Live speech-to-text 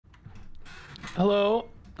Hello?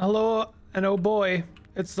 Hello? And oh boy,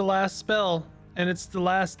 it's the last spell. And it's the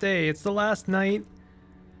last day. It's the last night.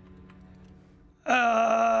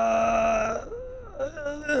 I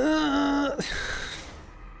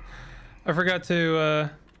forgot to,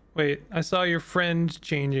 wait. I saw your friend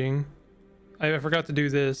changing. I forgot to do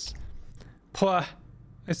this. Pwah.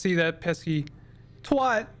 I see that pesky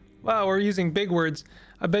twat. Wow, we're using big words.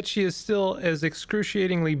 I bet she is still as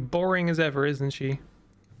excruciatingly boring as ever, isn't she?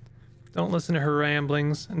 Don't listen to her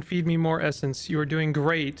ramblings and feed me more essence. You are doing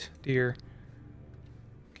great, dear.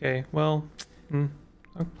 Okay, well, oh,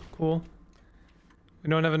 cool. We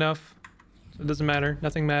don't have enough, so it doesn't matter.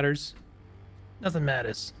 Nothing matters. Nothing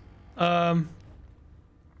matters. Yeah.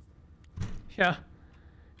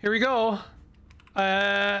 Here we go.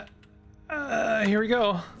 Here we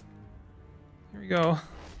go. Here we go.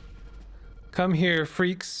 Come here,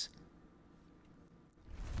 freaks.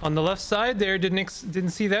 On the left side there, didn't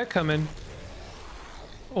see that coming.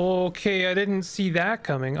 Okay, I didn't see that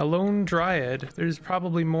coming. A lone dryad. There's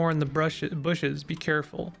probably more in the bushes. Be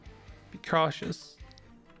careful. Be cautious.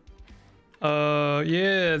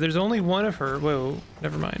 Yeah, there's only one of her. Whoa,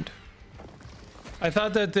 never mind. I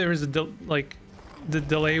thought that there was the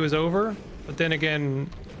delay was over, but then again,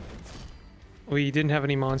 we didn't have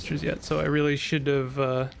any monsters yet, so I really should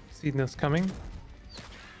have seen this coming.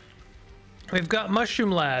 We've got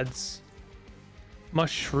mushroom lads.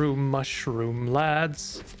 Mushroom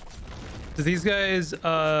lads. Do these guys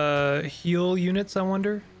heal units, I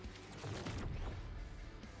wonder?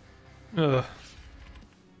 Ugh.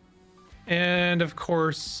 And of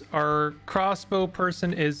course, our crossbow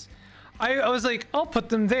person is... I was like, I'll put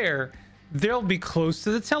them there. They'll be close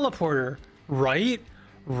to the teleporter. Right?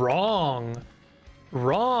 Wrong.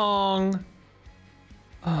 Wrong.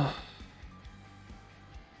 Oh.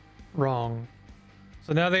 Wrong.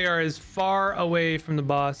 So now they are as far away from the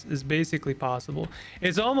boss as basically possible.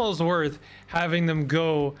 It's almost worth having them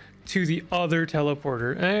go to the other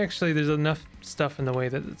teleporter. Actually, there's enough stuff in the way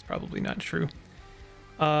that it's probably not true.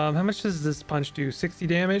 How much does this punch do? 60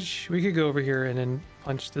 damage? We could go over here and then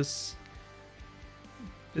punch this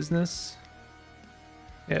business.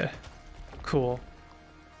 Yeah, cool.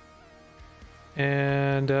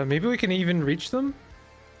 And maybe we can even reach them?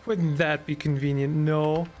 Wouldn't that be convenient?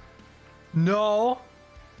 No. No.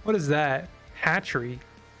 What is that? Hatchery.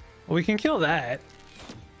 Well, we can kill that.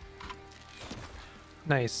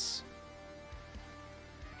 Nice.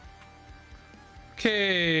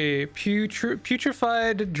 Okay,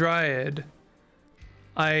 putrefied dryad.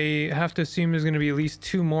 I have to assume there's going to be at least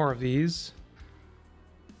 2 more of these.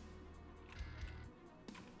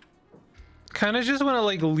 Kind of just want to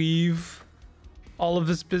like leave all of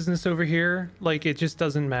this business over here, like it just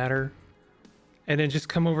doesn't matter, and then just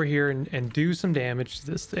come over here and do some damage to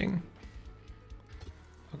this thing.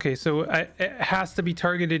 Okay, so it has to be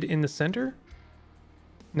targeted in the center.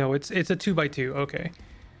 No, it's a 2x2. Okay.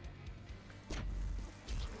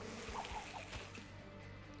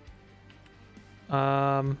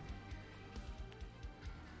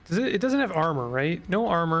 It doesn't have armor, right? No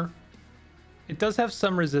armor. It does have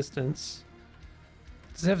some resistance.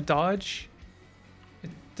 Does it have dodge? It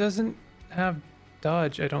doesn't have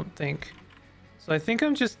dodge, I don't think. So I think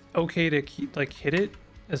I'm just okay to keep like hit it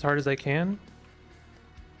as hard as I can.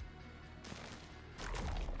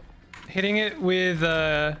 Hitting it with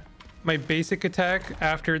my basic attack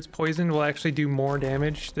after it's poisoned will actually do more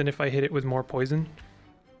damage than if I hit it with more poison.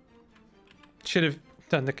 Should have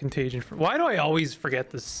done the contagion for... Why do I always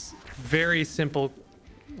forget this very simple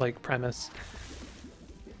like premise?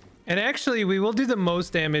 And actually we will do the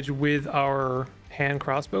most damage with our hand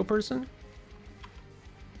crossbow person,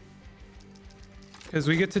 because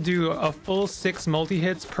we get to do a full 6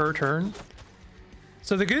 multi-hits per turn.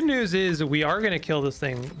 So the good news is we are going to kill this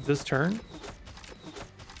thing this turn.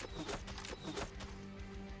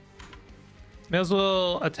 May as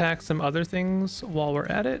well attack some other things while we're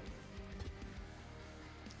at it.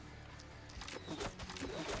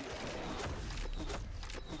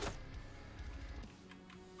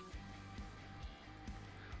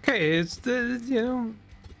 Okay, it's the, you know,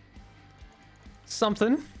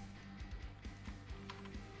 something.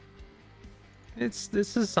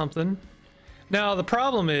 This is something. Now the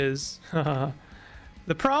problem is,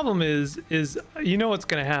 is you know what's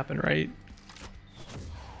gonna happen, right?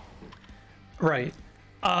 Right.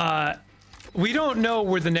 We don't know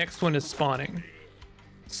where the next one is spawning,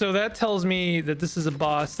 so that tells me that this is a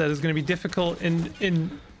boss that is going to be difficult,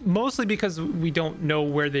 in mostly because we don't know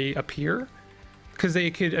where they appear. Because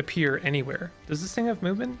they could appear anywhere. Does this thing have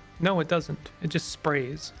movement? No, it doesn't. It just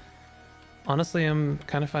sprays. Honestly, I'm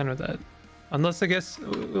kind of fine with that. Unless, I guess,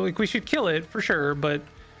 like, we should kill it for sure, but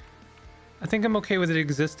I think I'm okay with it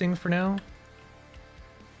existing for now.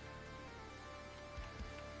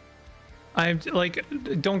 I'm like,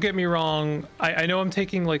 don't get me wrong. I know I'm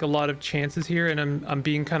taking like a lot of chances here, and I'm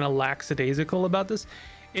being kind of lackadaisical about this.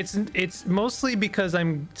 It's mostly because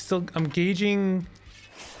I'm gauging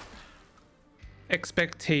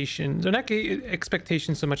expectations, or not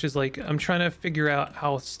expectations so much as like I'm trying to figure out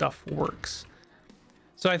how stuff works.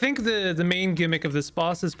 So I think the main gimmick of this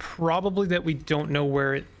boss is probably that we don't know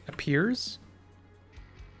where it appears.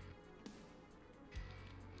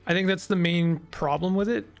 I think that's the main problem with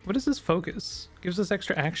it. What is this focus? Gives us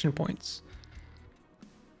extra action points.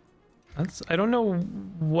 I don't know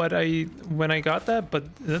when I got that,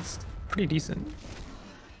 but that's pretty decent.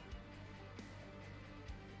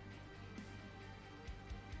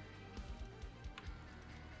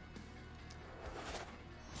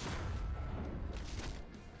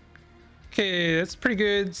 Okay, that's a pretty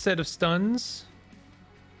good set of stuns.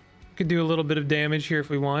 Could do a little bit of damage here if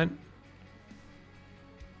we want.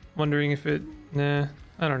 Wondering if it... Nah,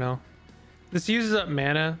 I don't know. This uses up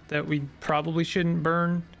mana that we probably shouldn't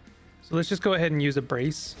burn. So let's just go ahead and use a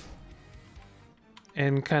brace.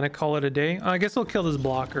 And kind of call it a day. I guess I'll kill this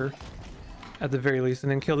blocker. At the very least.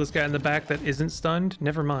 And then kill this guy in the back that isn't stunned.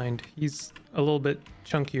 Never mind. He's a little bit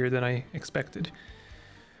chunkier than I expected.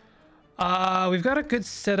 We've got a good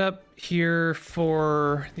setup here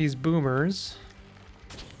for these boomers.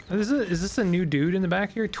 Is this a new dude in the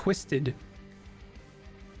back here? Twisted.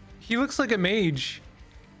 He looks like a mage.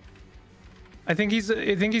 I think he's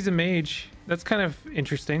a mage. That's kind of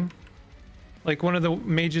interesting. Like one of the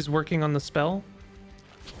mages working on the spell.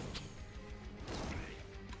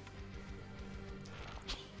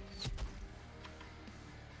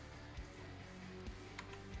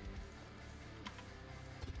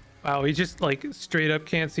 Wow, he just like straight up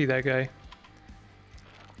can't see that guy.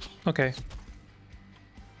 Okay.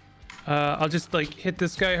 I'll just like hit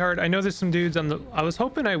this guy hard. I know there's some dudes on the... I was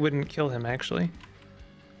hoping I wouldn't kill him actually.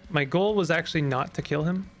 My goal was actually not to kill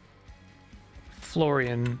him.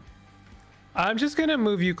 Florian. I'm just gonna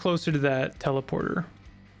move you closer to that teleporter.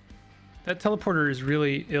 That teleporter is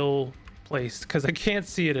really ill placed because I can't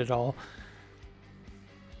see it at all.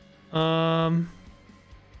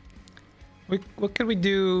 What could we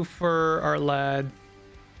do for our lad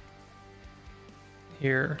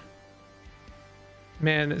here?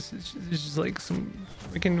 Man, this is just like some...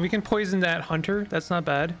 We can poison that hunter. That's not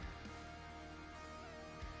bad.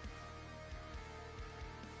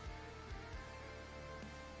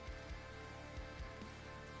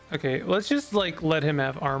 Okay, let's just like let him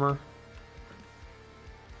have armor.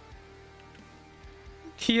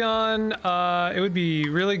 Keon, it would be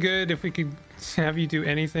really good if we could have you do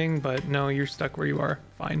anything, but no, you're stuck where you are.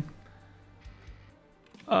 Fine.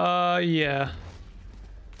 Yeah.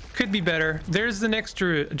 Could be better. There's the next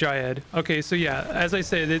dryad. Okay, so yeah, as I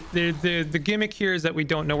said, the gimmick here is that we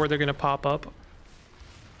don't know where they're gonna pop up.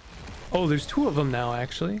 Oh, there's two of them now,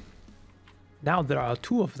 actually. Now there are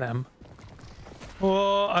two of them.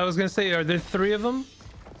 Well, I was gonna say, are there three of them?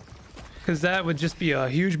 Because that would just be a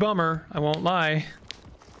huge bummer. I won't lie.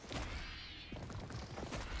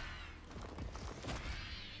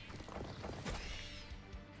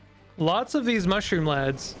 Lots of these mushroom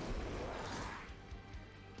lads.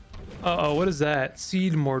 Uh-oh, what is that?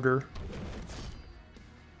 Seed mortar.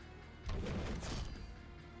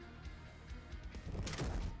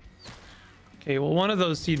 Okay, well, one of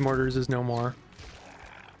those seed mortars is no more.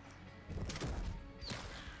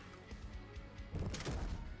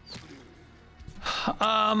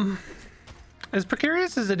 As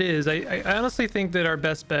precarious as it is, I honestly think that our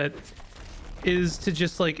best bet is to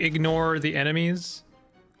just like ignore the enemies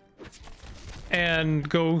and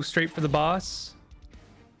go straight for the boss.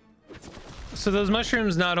 So those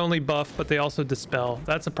mushrooms not only buff, but they also dispel.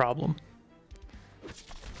 That's a problem.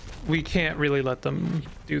 We can't really let them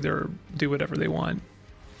do whatever they want.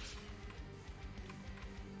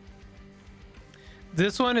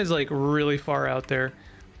 This one is like really far out there.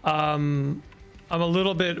 I'm a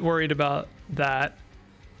little bit worried about that.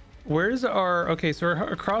 Where's our... Okay, so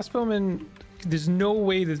our crossbowmen, there's no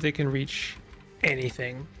way that they can reach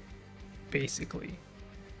anything, basically.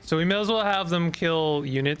 So we may as well have them kill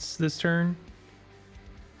units this turn.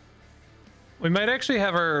 We might actually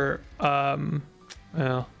have our... well,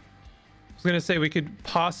 I was gonna say we could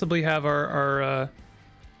possibly have our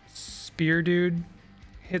spear dude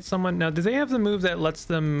hit someone. Now, do they have the move that lets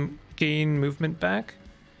them gain movement back?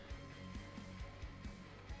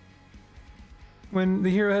 When the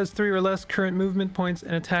hero has 3 or less current movement points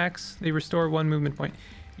and attacks, they restore 1 movement point.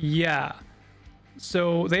 Yeah.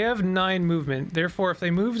 So they have 9 movement. Therefore, if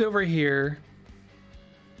they moved over here...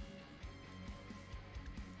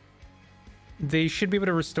 they should be able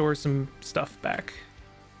to restore some stuff back.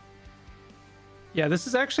 Yeah, this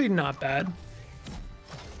is actually not bad.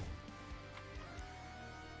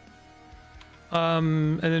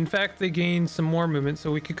 And in fact, they gain some more movement,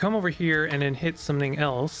 so we could come over here and then hit something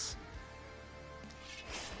else.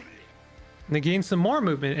 And they gain some more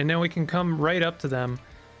movement, and now we can come right up to them.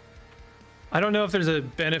 I don't know if there's a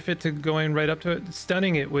benefit to going right up to it.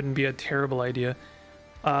 Stunning it wouldn't be a terrible idea.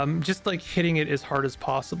 Just like hitting it as hard as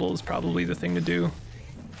possible is probably the thing to do.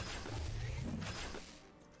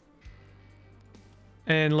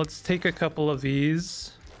 And let's take a couple of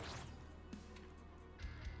these.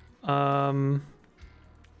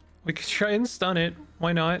 We could try and stun it.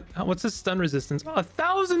 Why not? What's the stun resistance?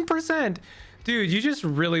 1000%! Dude, you just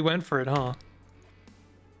really went for it, huh?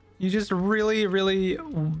 You just really, really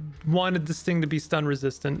wanted this thing to be stun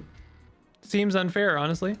resistant. Seems unfair,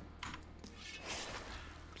 honestly.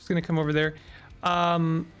 Just gonna come over there.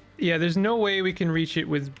 Yeah, there's no way we can reach it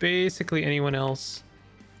with basically anyone else.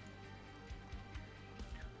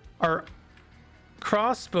 Our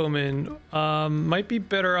crossbowman might be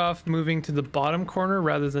better off moving to the bottom corner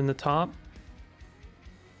rather than the top.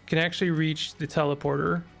 Can actually reach the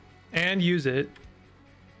teleporter and use it.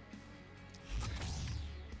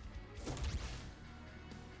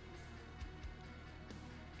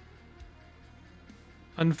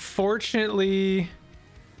 Unfortunately,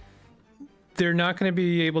 they're not going to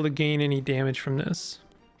be able to gain any damage from this.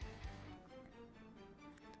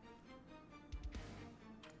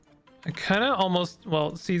 I kind of almost,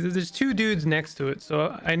 well, see, there's two dudes next to it,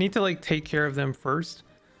 so I need to like take care of them first.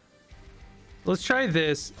 Let's try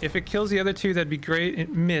this. If it kills the other two, that'd be great. It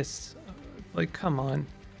missed. Like, come on.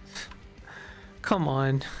 Come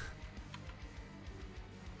on.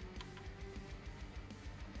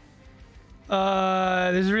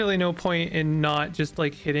 There's really no point in not just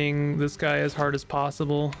like hitting this guy as hard as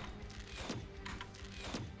possible.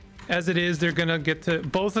 As it is, they're gonna get to,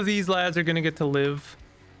 both of these lads are gonna get to live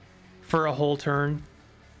for a whole turn,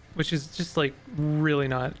 which is just like really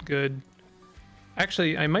not good.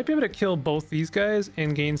 Actually, I might be able to kill both these guys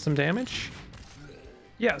and gain some damage.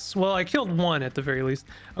 Yes, well, I killed one at the very least.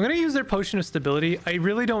 I'm gonna use their potion of stability. I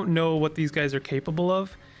really don't know what these guys are capable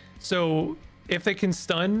of, so if they can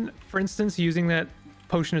stun, for instance, using that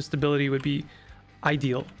potion of stability would be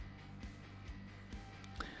ideal.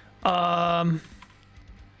 Yeah,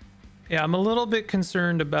 I'm a little bit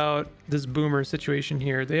concerned about this boomer situation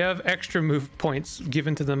here. They have extra move points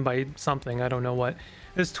given to them by something, I don't know what.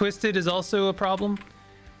 This twisted is also a problem,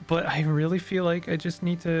 but I really feel like I just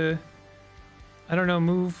need to, I don't know,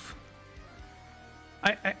 move.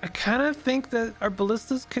 I kind of think that our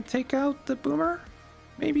ballistas could take out the boomer,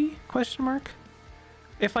 maybe, question mark.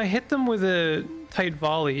 If I hit them with a tight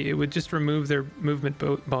volley, it would just remove their movement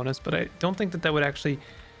bonus, but I don't think that that would actually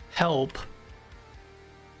help.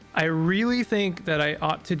 I really think that I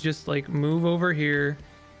ought to just like move over here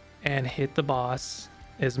and hit the boss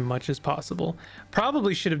as much as possible.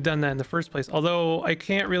 Probably should have done that in the first place, although I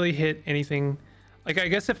can't really hit anything. Like, I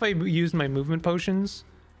guess if I used my movement potions,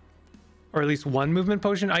 or at least one movement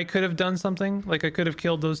potion, I could have done something. Like, I could have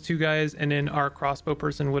killed those two guys and then our crossbow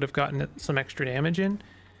person would have gotten some extra damage in.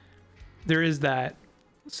 There is that.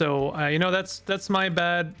 So, you know, that's my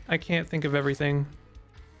bad. I can't think of everything.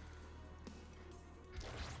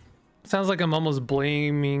 Sounds like I'm almost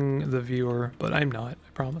blaming the viewer, but I'm not, I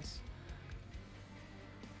promise.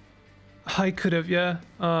 I could have, yeah.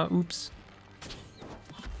 Oops.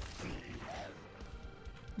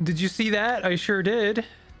 Did you see that? I sure did.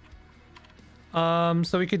 So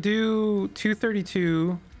we could do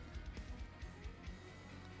 232.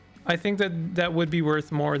 I think that would be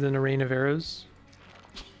worth more than a rain of arrows.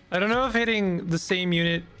 I don't know if hitting the same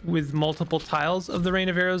unit with multiple tiles of the rain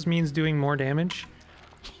of arrows means doing more damage.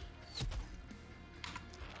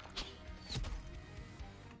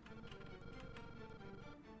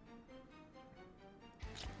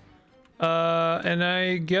 And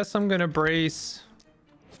I guess I'm gonna brace,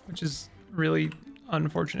 which is really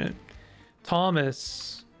unfortunate.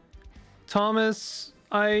 Thomas,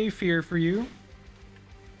 I fear for you.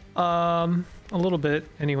 A little bit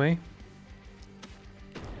anyway.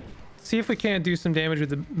 See if we can't do some damage with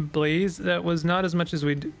the blaze. That was not as much as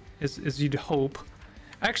as you'd hope.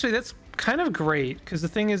 Actually, that's kind of great, because the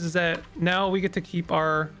thing is that now we get to keep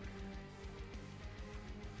our...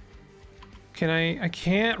 I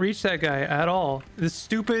can't reach that guy at all. This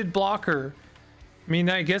stupid blocker. I mean,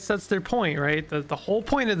 I guess that's their point, right? The whole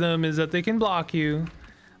point of them is that they can block you.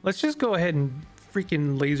 Let's just go ahead and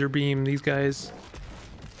freaking laser beam these guys.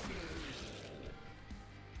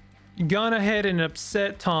 Gone ahead and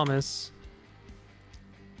upset Thomas.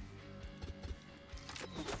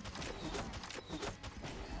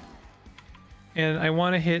 And I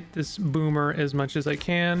want to hit this boomer as much as I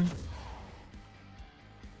can.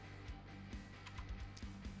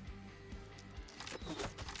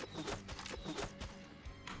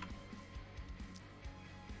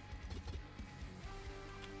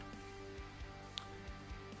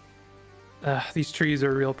 These trees are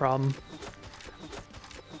a real problem.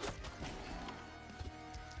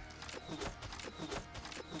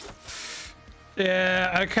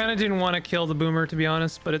 Yeah, I kind of didn't want to kill the boomer, to be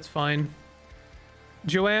honest, but it's fine.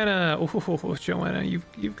 Joanna, oh, Joanna,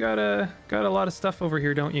 you've got a lot of stuff over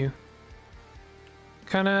here, don't you?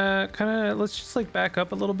 Kind of. Let's just like back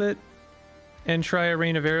up a little bit and try a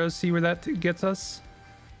rain of arrows. See where that gets us.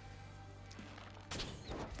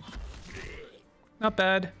 Not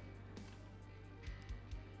bad.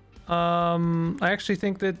 I actually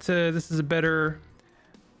think that this is a better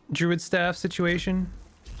druid staff situation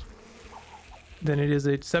than it is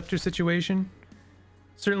a scepter situation.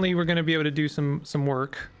 Certainly we're going to be able to do some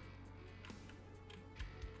work.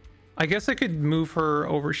 I guess I could move her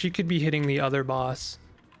over. She could be hitting the other boss.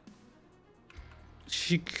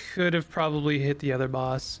 She could have probably hit the other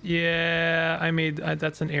boss. Yeah, I made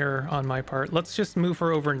that's an error on my part. Let's just move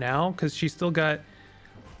her over now because she's still got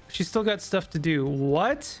stuff to do.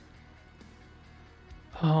 What?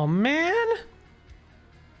 Oh man.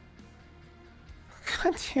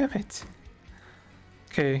 God damn it.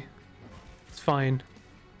 Okay. It's fine.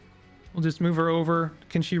 We'll just move her over.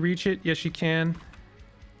 Can she reach it? Yes, she can.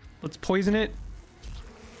 Let's poison it.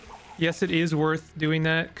 Yes, it is worth doing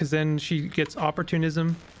that because then she gets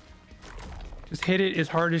opportunism. Just hit it as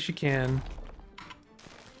hard as she can.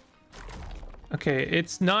 Okay,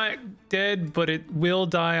 it's not dead, but it will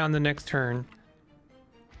die on the next turn.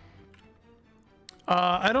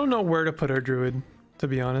 I don't know where to put our druid, to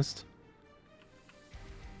be honest.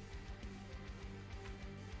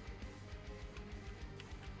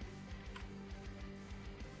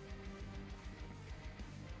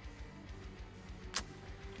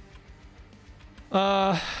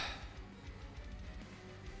 I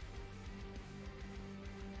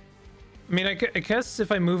mean, I guess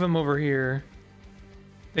if I move him over here,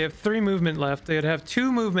 they have 3 movement left. They'd have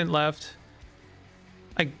 2 movement left.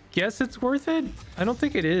 I guess it's worth it. I don't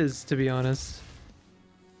think it is, to be honest.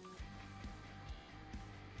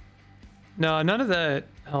 No, none of that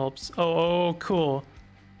helps. Oh, cool.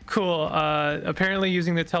 Cool. Apparently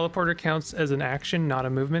using the teleporter counts as an action, not a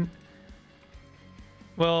movement.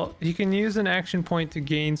 Well, he can use an action point to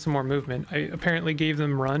gain some more movement. I apparently gave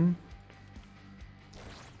them run,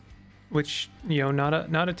 which, you know,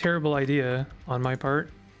 not a terrible idea on my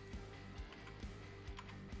part.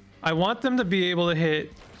 I want them to be able to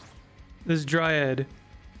hit this dryad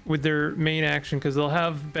with their main action because they'll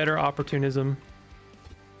have better opportunism.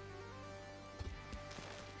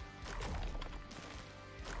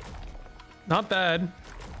 Not bad.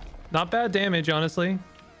 Not bad damage, honestly.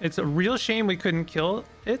 It's a real shame we couldn't kill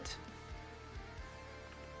it.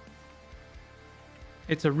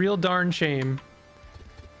 It's a real darn shame.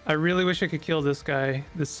 I really wish I could kill this guy,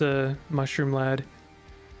 this mushroom lad.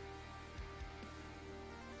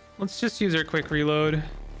 Let's just use our quick reload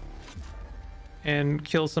and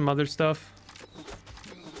kill some other stuff.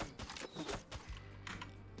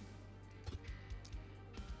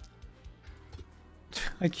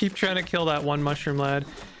 I keep trying to kill that one mushroom lad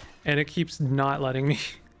and it keeps not letting me.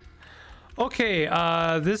 Okay,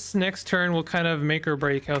 this next turn will kind of make or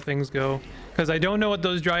break how things go because I don't know what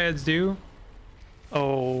those dryads do.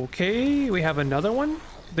 Okay, we have another one.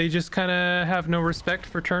 They just kind of have no respect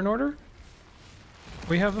for turn order.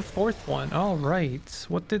 We have a 4th one. All right.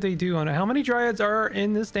 What did they do on it? How many dryads are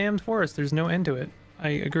in this damned forest? There's no end to it. I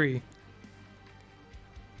agree.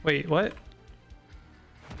 Wait, what?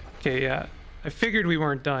 Okay, yeah. I figured we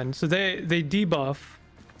weren't done. So they debuff.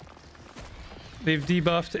 They've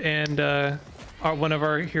debuffed and are one of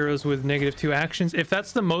our heroes with -2 actions. If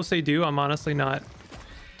that's the most they do, I'm honestly not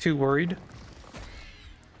too worried.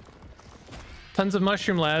 Tons of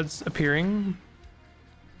mushroom lads appearing.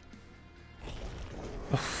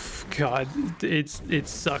 Oh god, it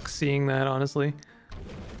sucks seeing that, honestly.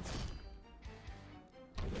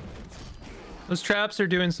 Those traps are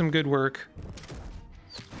doing some good work.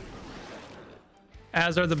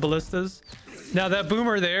 As are the ballistas. Now that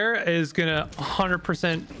boomer there is gonna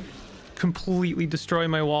 100% completely destroy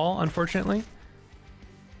my wall, unfortunately.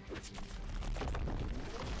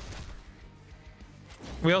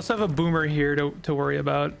 We also have a boomer here to worry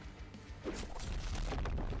about.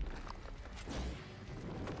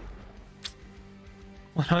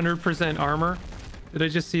 %100 armor. Did I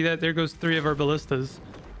just see that? There goes 3 of our ballistas.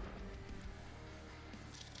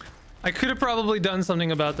 I could have probably done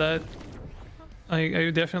something about that.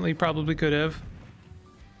 I definitely probably could have.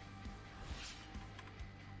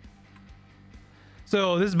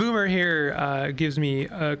 So this boomer here gives me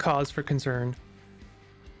a cause for concern.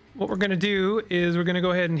 What we're gonna do is we're gonna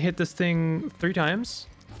go ahead and hit this thing 3 times.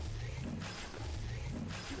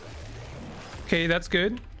 Okay, that's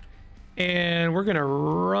good. And we're gonna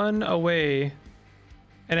run away.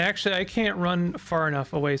 And actually, I can't run far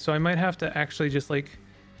enough away, so I might have to actually just like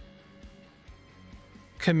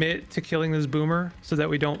commit to killing this boomer so that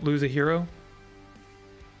we don't lose a hero.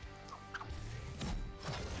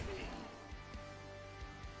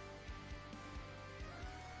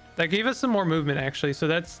 That gave us some more movement actually, so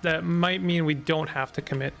that might mean we don't have to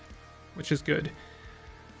commit, which is good.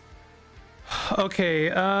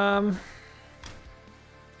 Okay,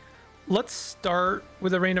 let's start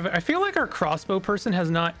with a rain of... I feel like our crossbow person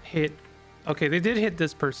has not hit... Okay, they did hit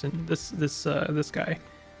this person, this guy.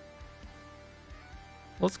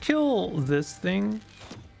 Let's kill this thing.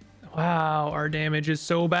 Wow, our damage is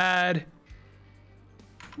so bad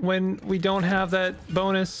when we don't have that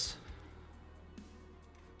bonus.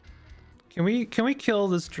 Can we kill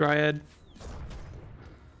this dryad?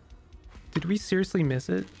 Did we seriously miss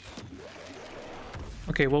it?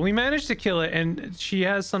 Okay, well, we managed to kill it, and she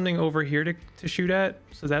has something over here to shoot at,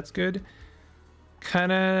 so that's good.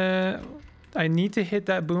 Kinda... I need to hit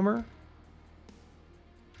that boomer.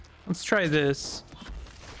 Let's try this.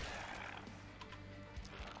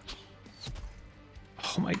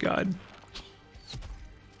 Oh my god.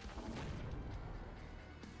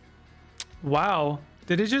 Wow.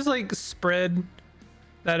 Did it just like spread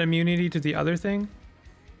that immunity to the other thing?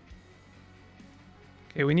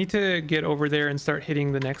 Okay, we need to get over there and start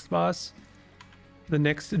hitting the next boss. The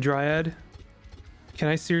next dryad. Can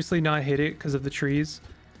I seriously not hit it because of the trees?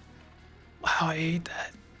 Wow, I hate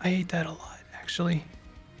that. I hate that a lot, actually.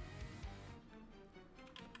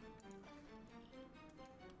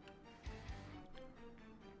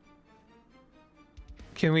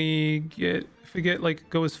 Can we get... If we get, like,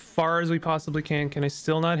 go as far as we possibly can I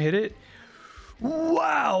still not hit it?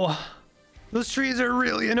 Wow! Those trees are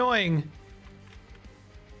really annoying.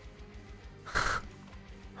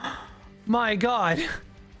 My god.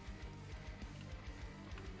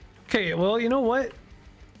 Okay, well, you know what?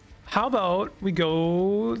 How about we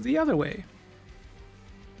go the other way?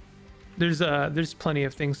 There's plenty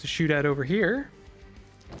of things to shoot at over here.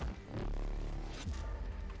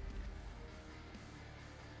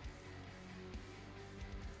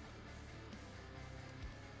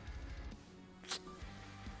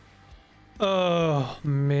 Oh,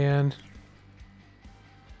 man.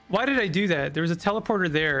 Why did I do that? There was a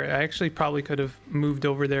teleporter there. I actually probably could have moved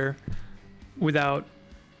over there without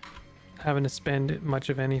having to spend much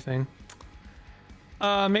of anything.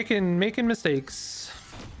 Making mistakes.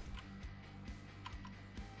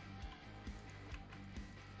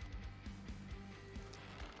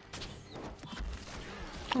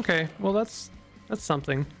 Okay, well that's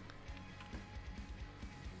something.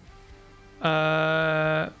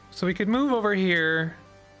 So we could move over here.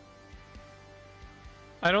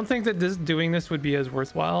 I don't think that doing this would be as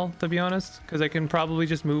worthwhile, to be honest, because I can probably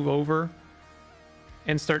just move over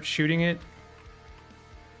and start shooting it.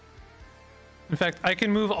 In fact, I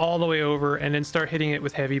can move all the way over and then start hitting it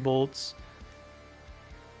with heavy bolts.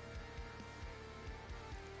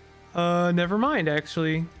 Never mind,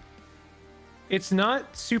 actually. It's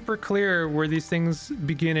not super clear where these things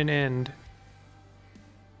begin and end.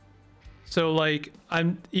 So, like,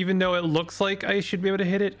 even though it looks like I should be able to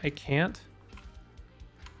hit it, I can't.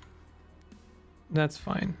 That's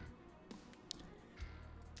fine.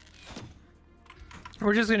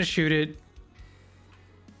 We're just gonna shoot it.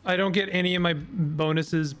 I don't get any of my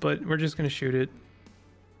bonuses, but we're just gonna shoot it.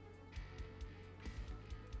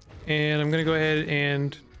 And I'm gonna go ahead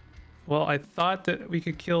and... Well, I thought that we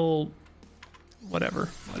could kill... Whatever.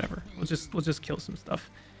 We'll just kill some stuff.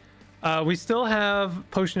 We still have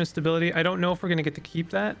Potion of Stability. I don't know if we're gonna get to keep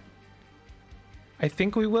that. I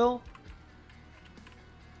think we will.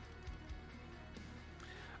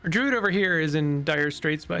 Our druid over here is in dire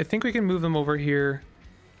straits, but I think we can move him over here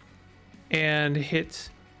and hit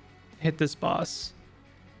this boss.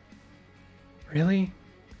 Really?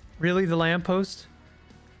 Really, the lamppost?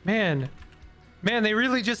 Man, they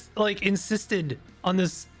really just like insisted on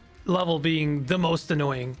this level being the most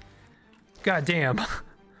annoying. God damn.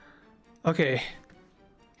 Okay.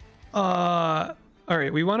 All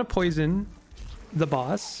right, we want to poison the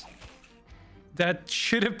boss. That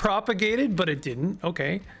should have propagated, but it didn't.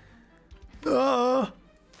 Okay.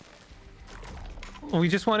 We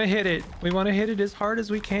just want to hit it. We want to hit it as hard as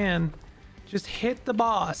we can. Just hit the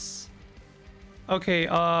boss. Okay,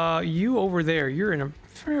 you over there. You're in a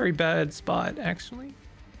very bad spot, actually.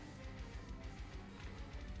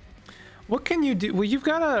 What can you do? Well, you've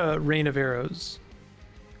got a rain of arrows.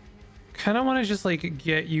 kind of want to just like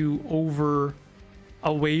get you over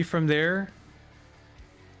away from there.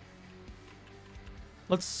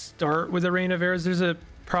 Let's start with a rain of arrows. There's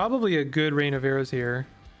probably a good rain of arrows here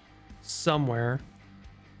somewhere.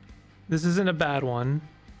 This isn't a bad one.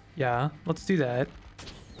 Yeah, let's do that.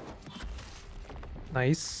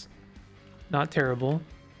 Nice. Not terrible.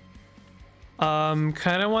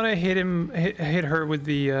 Kind of want to hit her with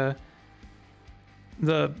the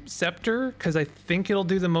scepter, because I think it'll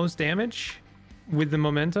do the most damage with the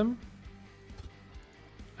momentum.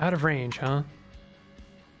 Out of range, huh?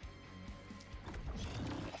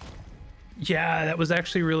 Yeah, that was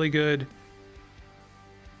actually really good.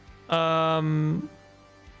 Honestly,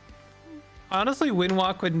 wind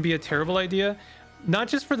walk wouldn't be a terrible idea, not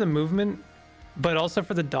just for the movement, but also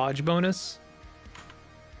for the dodge bonus.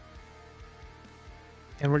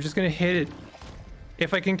 And we're just gonna hit it.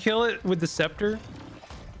 If I can kill it with the scepter,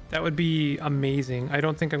 that would be amazing. I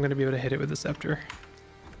don't think I'm gonna be able to hit it with the scepter.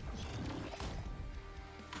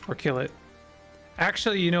 Or kill it.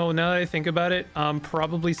 Actually, you know, now that I think about it,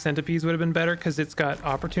 probably centipedes would have been better because it's got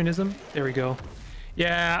opportunism. There we go.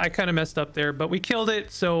 Yeah, I kind of messed up there, but we killed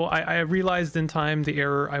it, so I realized in time the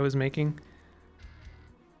error I was making.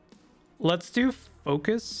 Let's do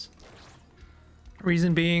focus.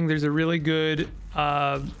 Reason being, there's a really good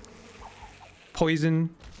poison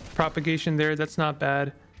propagation there. That's not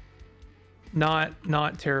bad. Not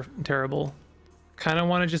terrible. Kind of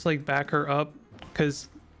want to just like back her up because,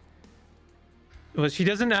 well, she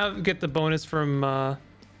doesn't get the bonus from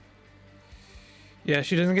yeah,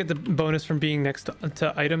 she doesn't get the bonus from being next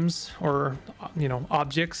to items or, you know,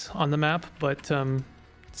 objects on the map, but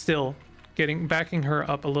still backing her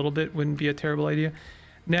up a little bit wouldn't be a terrible idea.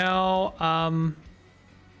 Now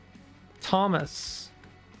Thomas,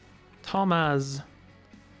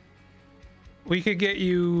 we could get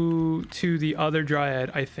you to the other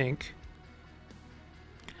dryad. I think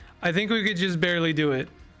we could just barely do it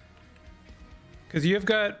because you've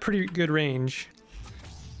got pretty good range.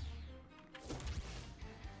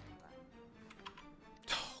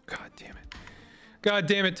 God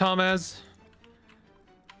damn it, Thomas.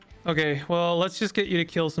 Okay, well, let's just get you to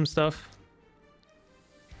kill some stuff.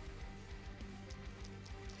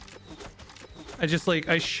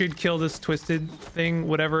 I should kill this twisted thing,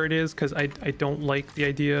 whatever it is, because I don't like the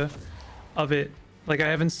idea of it. Like, I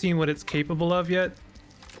haven't seen what it's capable of yet.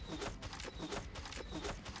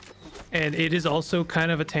 And it is also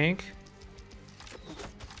kind of a tank.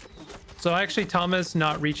 So actually, Thomas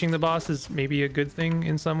not reaching the boss is maybe a good thing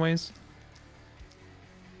in some ways.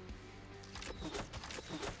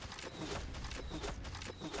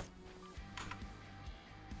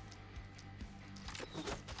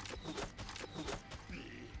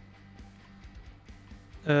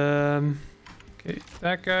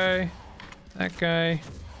 Okay, that guy,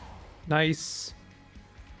 nice.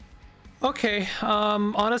 Okay,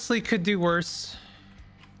 honestly could do worse.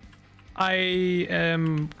 I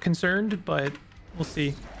am concerned, but we'll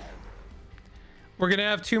see. We're gonna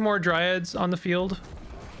have 2 more dryads on the field.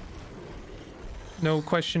 No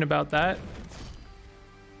question about that.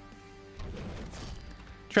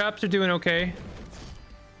 Traps are doing okay.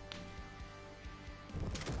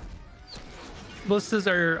 Ballistas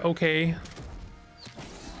are okay.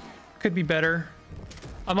 Could be better.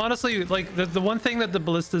 I'm honestly like the one thing that the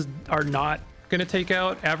ballistas are not gonna take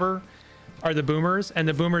out ever are the boomers, and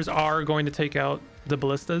the boomers are going to take out the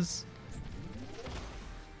ballistas.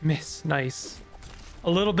 Miss, nice. A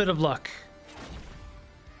little bit of luck.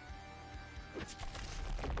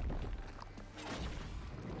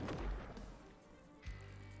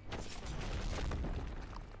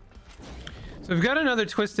 So we've got another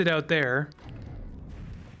twisted out there.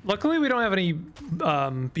 Luckily, we don't have any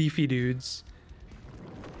beefy dudes.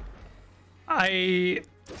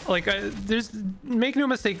 There's, make no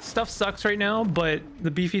mistake, stuff sucks right now, but the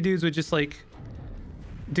beefy dudes would just like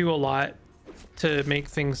do a lot to make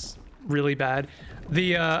things really bad.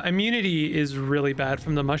 The immunity is really bad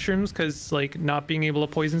from the mushrooms because like not being able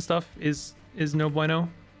to poison stuff is no bueno.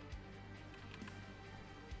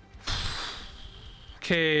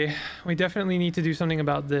 Okay, we definitely need to do something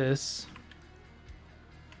about this.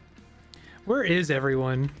 Where is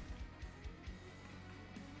everyone?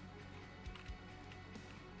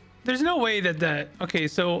 There's no way that okay,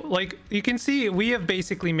 so like you can see we have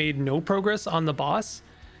basically made no progress on the boss.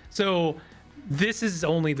 So this is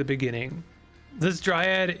only the beginning. This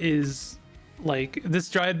dryad is like, this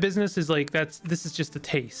dryad business is like, this is just a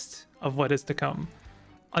taste of what is to come,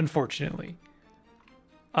 unfortunately.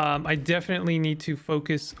 I definitely need to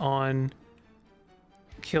focus on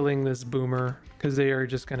killing this boomer because they are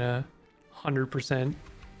just gonna 100%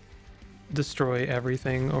 destroy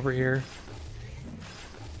everything over here.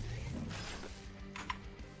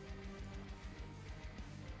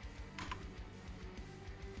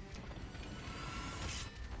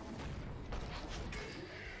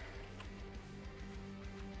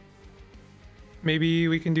 Maybe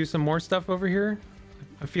we can do some more stuff over here.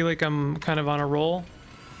 I feel like I'm kind of on a roll.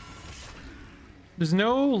 There's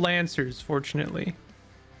no lancers, fortunately.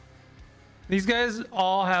 These guys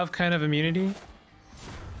all have kind of immunity,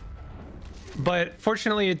 but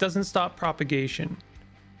fortunately it doesn't stop propagation.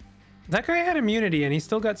 That guy had immunity and he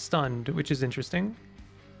still got stunned, which is interesting.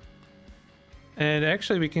 And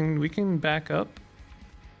actually we can back up.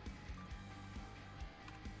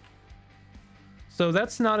 So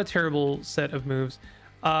that's not a terrible set of moves.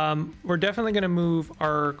 We're definitely going to move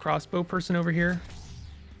our crossbow person over here.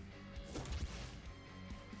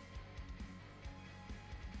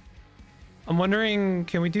 I'm wondering,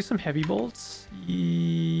 can we do some heavy bolts?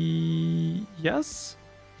 Yes?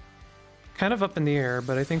 Kind of up in the air,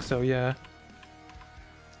 but I think so, yeah.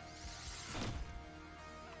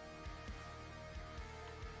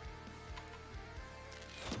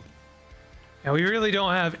 Yeah, we really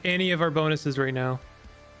don't have any of our bonuses right now.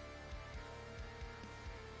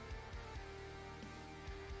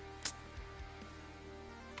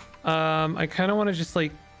 I kind of want to just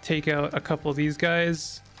like take out a couple of these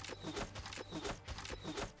guys.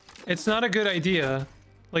 It's not a good idea.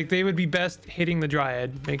 Like, they would be best hitting the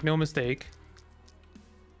Dryad, make no mistake.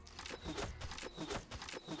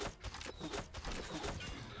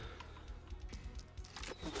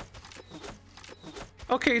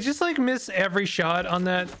 Okay, just like miss every shot on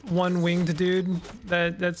that one winged dude.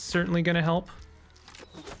 That's certainly gonna help.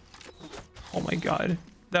 Oh my god.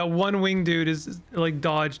 That one winged dude is like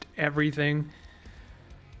dodged everything.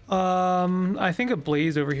 I think a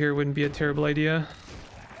blaze over here wouldn't be a terrible idea.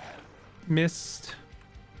 Missed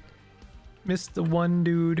the one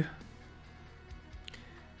dude.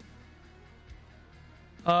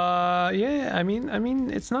 Yeah, I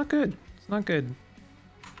mean it's not good. It's not good.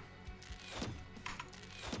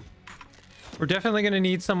 We're definitely going to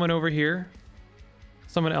need someone over here.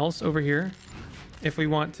 Someone else over here. If we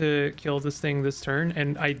want to kill this thing this turn.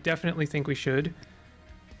 And I definitely think we should.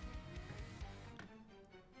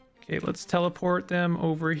 Okay, let's teleport them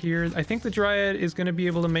over here. I think the Dryad is going to be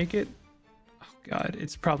able to make it. Oh, God.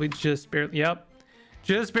 It's probably just barely. Yep.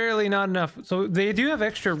 Just barely not enough. So they do have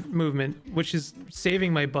extra movement, which is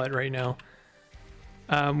saving my butt right now.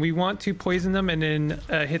 We want to poison them and then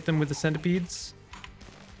hit them with the centipedes.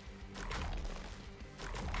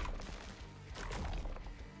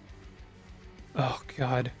 Oh,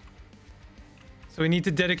 God. So we need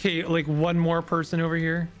to dedicate, like, one more person over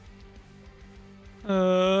here.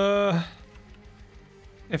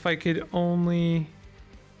 If I could only...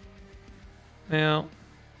 Now...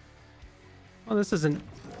 Well, this isn't a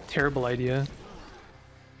terrible idea.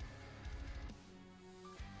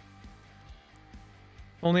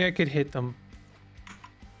 Only I could hit them.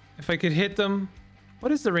 If I could hit them...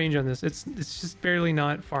 What is the range on this? It's just barely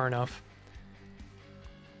not far enough.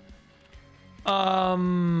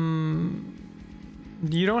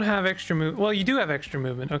 You don't have extra move. Well, you do have extra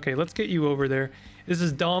movement. Okay, let's get you over there. This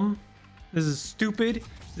is dumb. This is stupid.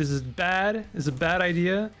 This is bad. This is a bad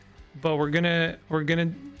idea. But we're gonna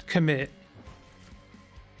commit.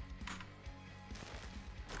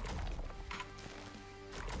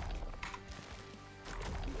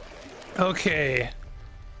 Okay.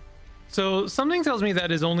 So something tells me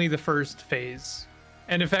that is only the first phase.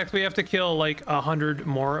 And in fact, we have to kill like 100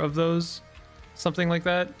 more of those. Something like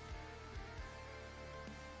that.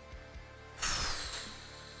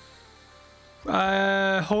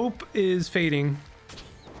 Hope is fading.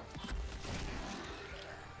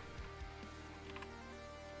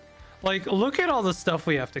 Like, look at all the stuff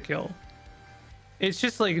we have to kill. It's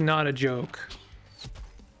just like not a joke.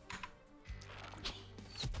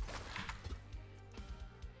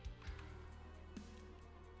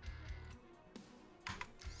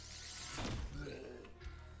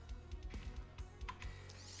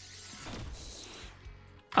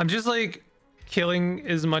 I'm just like killing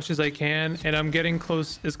as much as I can, and I'm getting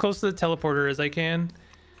as close to the teleporter as I can,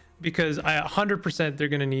 because 100% they're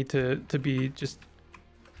gonna need to be just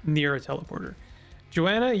near a teleporter.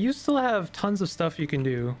 Joanna, you still have tons of stuff you can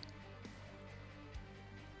do.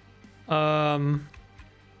 Oh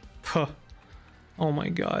my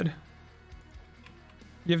god.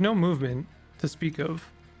 You have no movement to speak of.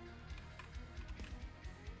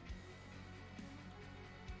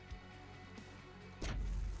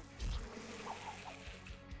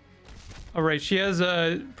 All right, she has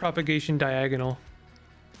a propagation diagonal.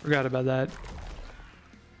 Forgot about that.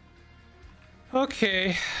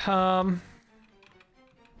 Okay,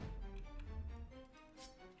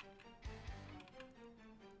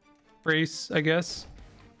 Brace, I guess.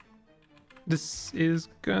 This is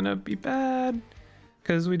gonna be bad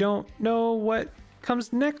because we don't know what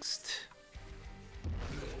comes next.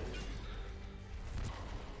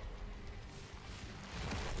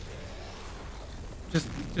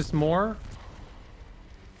 Just more.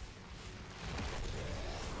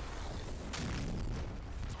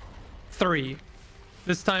 Three.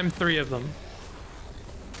 This time, three of them.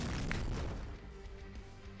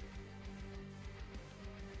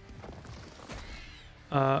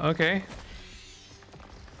 Okay.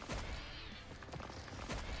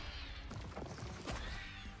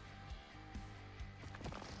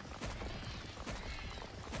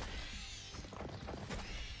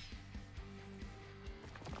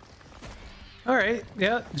 All right,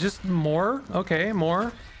 yeah, just more. Okay,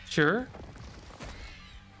 more. Sure.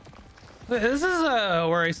 This is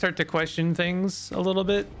where I start to question things a little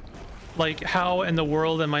bit. Like, how in the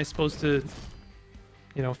world am I supposed to,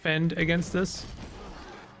 you know, fend against this?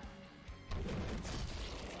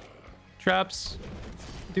 Traps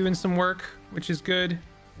doing some work, which is good.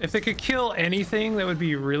 If they could kill anything, that would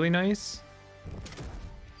be really nice.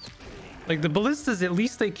 Like the ballistas, at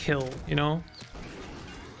least they kill, you know?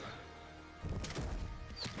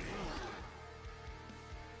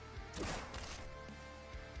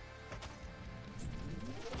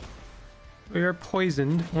 We are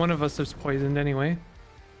poisoned. One of us is poisoned anyway.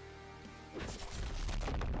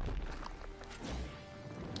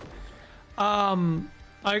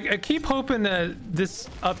 I keep hoping that this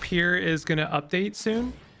up here is gonna update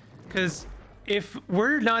soon, because if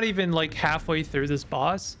we're not even like halfway through this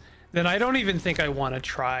boss, then I don't even think I want to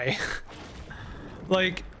try.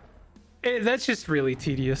 Like, that's just really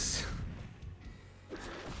tedious.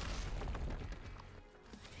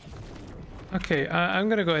 Okay, I'm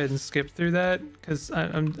gonna go ahead and skip through that because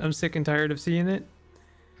I'm sick and tired of seeing it.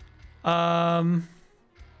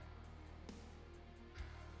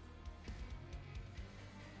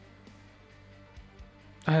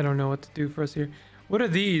 I don't know what to do for us here. What are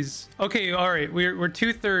these? Okay, all right, we're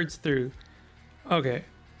 2/3 through. Okay,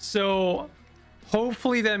 so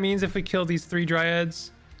hopefully that means if we kill these 3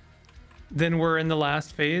 dryads, then we're in the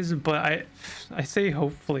last phase. But I say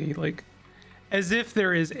hopefully, like, as if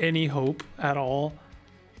there is any hope at all.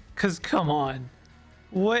 Cause come on,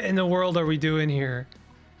 what in the world are we doing here?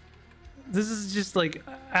 This is just like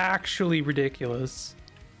actually ridiculous.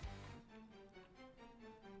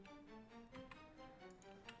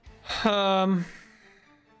 Well,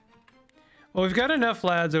 we've got enough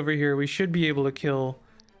lads over here. We should be able to kill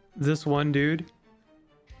this one dude.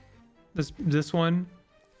 This one,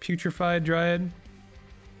 putrefied dryad.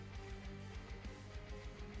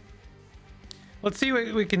 Let's see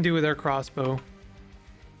what we can do with our crossbow.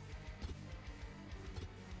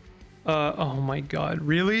 Oh my god,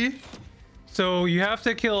 really? So you have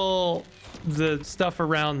to kill the stuff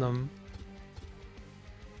around them.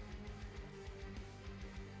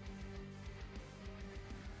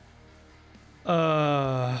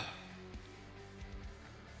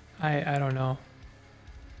 I don't know.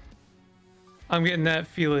 I'm getting that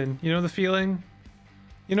feeling. You know the feeling?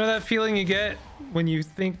 You know that feeling you get when you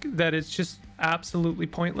think that it's just absolutely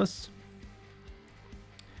pointless?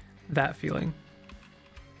 That feeling.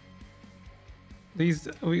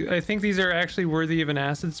 I think these are actually worthy of an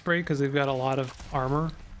acid spray because they've got a lot of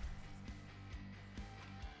armor.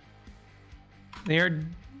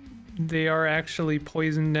 They are actually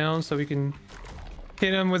poisoned now, so we can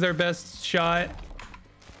hit them with our best shot.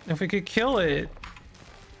 If we could kill it,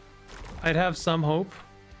 I'd have some hope.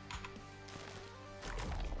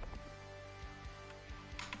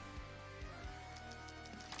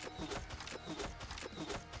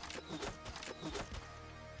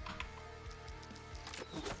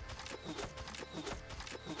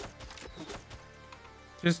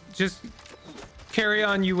 Just carry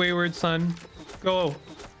on, you wayward son. Go.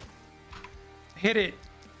 Hit it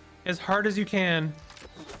as hard as you can.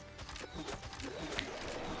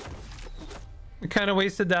 We kind of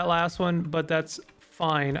wasted that last one, but that's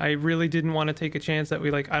fine. I really didn't want to take a chance that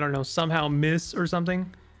we, like, I don't know, somehow miss or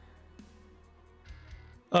something.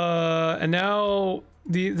 And now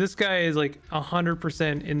this guy is like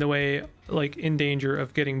 100% in the way, like in danger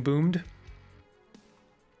of getting boomed.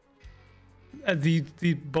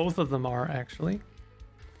 Both of them are actually.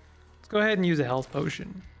 Let's go ahead and use a health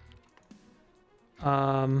potion.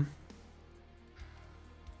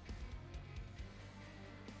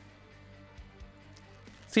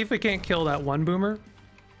 See if we can't kill that one boomer.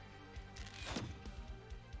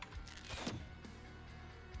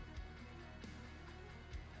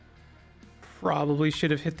 Probably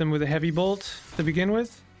should have hit them with a heavy bolt to begin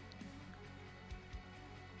with.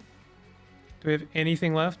 Do we have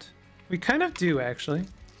anything left? We kind of do, actually.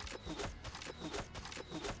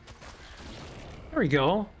 There we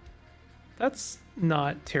go. That's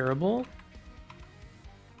not terrible.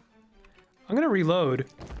 I'm gonna reload.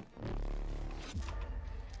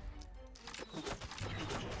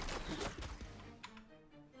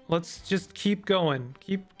 Let's just keep going.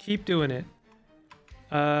 Keep doing it.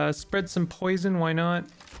 Spread some poison, why not?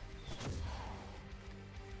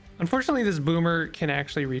 Unfortunately, this boomer can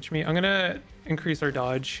actually reach me. I'm gonna increase our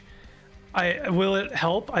dodge. Will it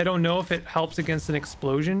help? I don't know if it helps against an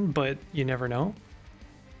explosion, but you never know.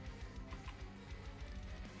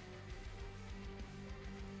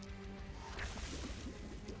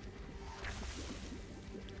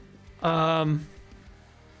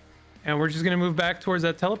 And we're just gonna move back towards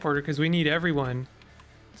that teleporter because we need everyone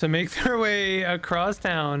to make their way across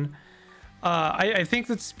town. I think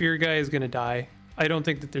that Spear Guy is gonna die. I don't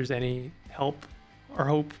think that there's any help or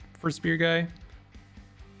hope for Spear Guy.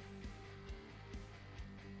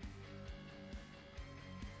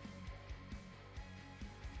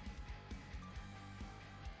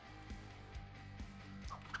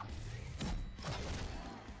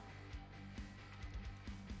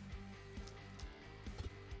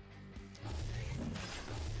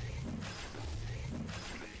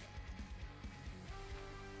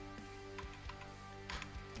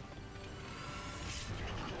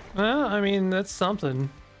 Well, I mean, that's something.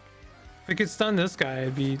 If we could stun this guy,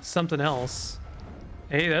 it'd be something else.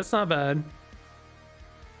 Hey, that's not bad.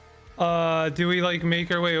 Do we like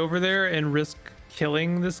make our way over there and risk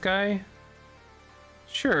killing this guy?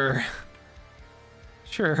 Sure.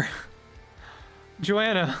 Sure.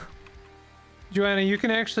 Joanna, you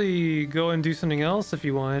can actually go and do something else if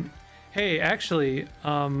you want. Hey, actually,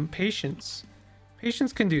 Patience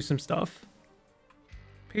can do some stuff.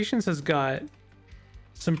 Patience has got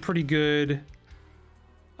some pretty good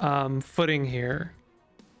footing here.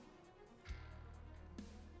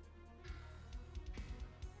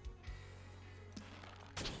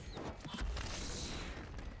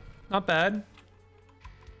 Not bad.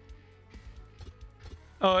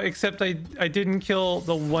 Oh, except I didn't kill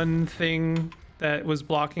the one thing that was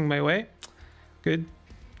blocking my way. Good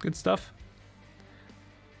stuff.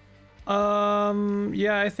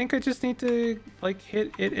 Yeah, I think I just need to like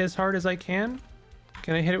hit it as hard as I can.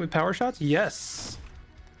 Can I hit it with power shots? Yes.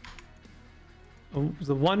 Oh,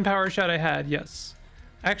 the one power shot I had, yes.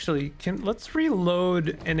 Actually, let's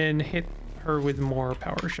reload and then hit her with more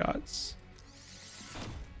power shots.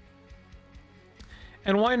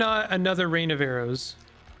 And why not another rain of arrows?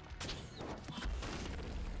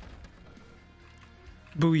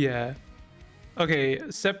 Booyah. Okay,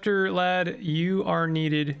 Scepter lad, you are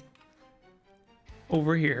needed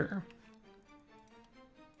over here.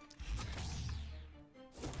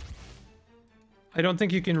 I don't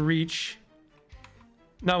think you can reach,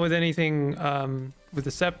 not with anything with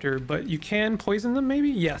the scepter, but you can poison them maybe?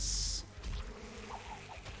 Yes.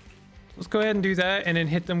 Let's go ahead and do that and then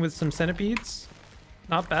hit them with some centipedes.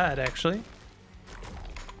 Not bad, actually.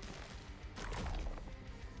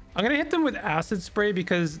 I'm gonna hit them with acid spray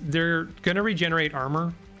because they're gonna regenerate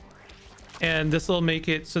armor. And this will make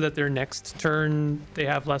it so that their next turn, they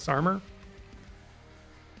have less armor.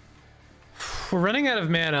 We're running out of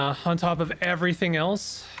mana on top of everything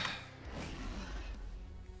else.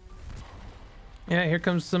 Yeah, here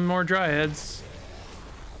comes some more dryads.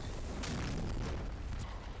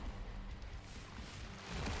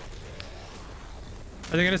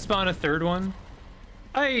 Are they gonna spawn a third one?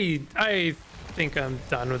 I think I'm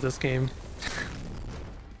done with this game.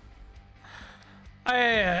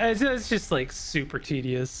 It's just like super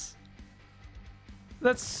tedious.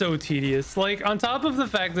 That's so tedious. Like, on top of the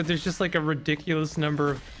fact that there's just like a ridiculous number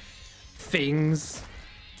of things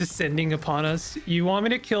descending upon us, you want me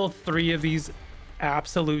to kill 3 of these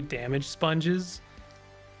absolute damage sponges?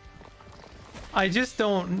 I just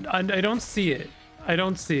don't, I don't see it. I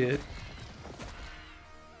don't see it.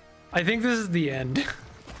 I think this is the end.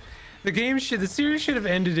 The series should have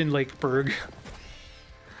ended in Lake Berg.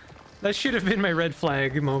 That should have been my red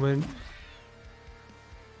flag moment.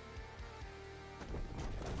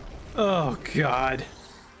 Oh god.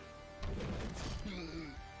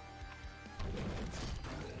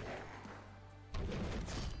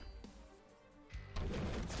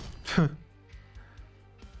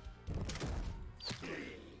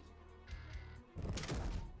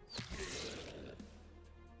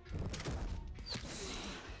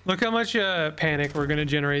 Look how much panic we're gonna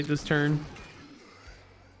generate this turn.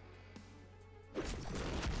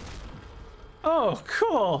 Oh,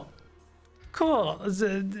 cool. Cool.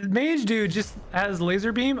 The mage dude just has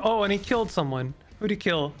laser beam. Oh, and he killed someone. Who'd he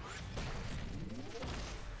kill?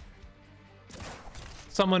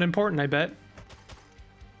 Someone important, I bet.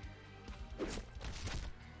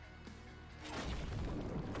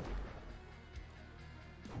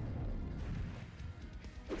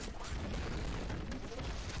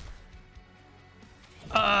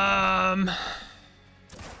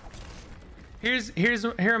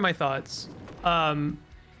 Here are my thoughts.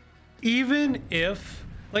 Even if,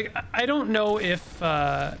 like, I don't know if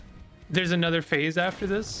there's another phase after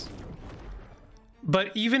this,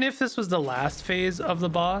 but even if this was the last phase of the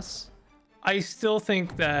boss, I still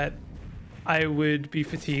think that I would be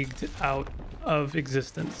fatigued out of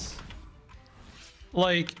existence.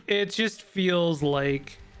 Like, it just feels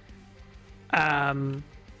like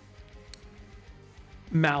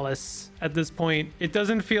malice at this point. It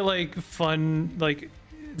doesn't feel like fun. Like,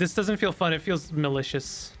 this doesn't feel fun. It feels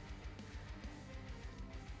malicious.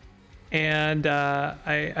 And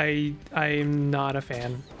I'm not a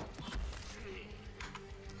fan.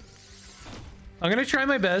 I'm gonna try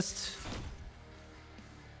my best.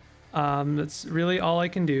 That's really all I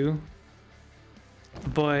can do.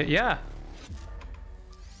 But yeah,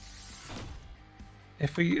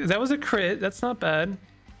 if that was a crit, that's not bad.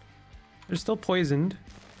 They're still poisoned.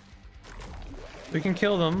 We can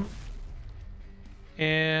kill them.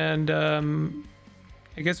 And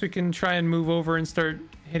I guess we can try and move over and start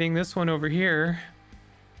hitting this one over here.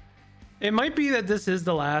 It might be that this is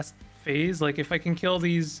the last phase. Like, if I can kill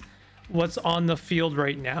these, what's on the field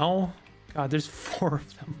right now. God, there's 4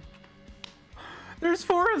 of them. There's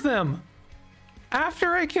 4 of them.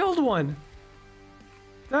 After I killed one.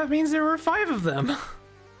 That means there were 5 of them.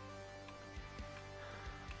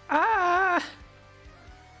 Ah!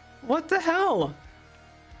 What the hell?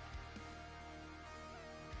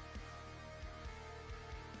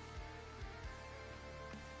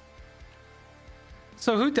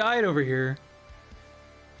 So who died over here?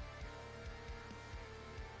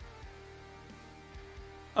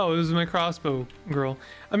 Oh, it was my crossbow girl.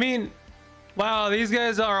 I mean, wow, these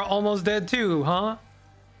guys are almost dead too, huh?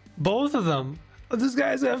 Both of them. These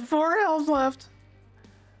guys have 4 health left.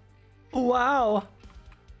 Wow.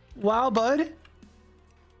 Wow, bud.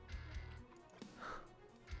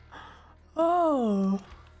 Oh.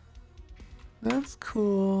 That's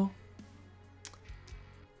cool.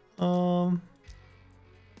 How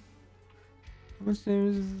much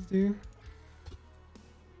damage does this do?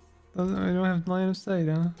 I don't have line of sight,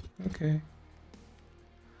 huh? Okay.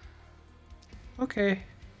 Okay.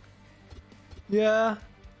 Yeah.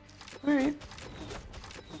 Alright.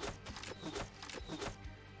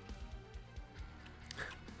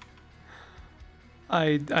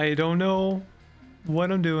 I don't know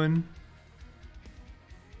what I'm doing.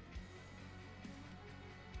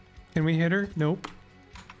 Can we hit her? Nope.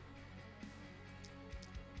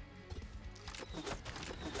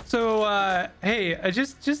 So hey,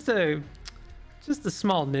 just a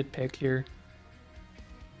small nitpick here.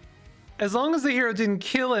 As long as the hero didn't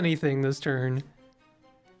kill anything this turn,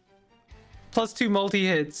 +2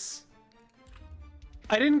 multi-hits.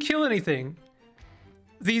 I didn't kill anything.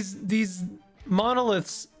 These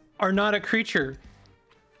monoliths are not a creature.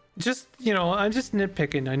 Just, you know, I'm just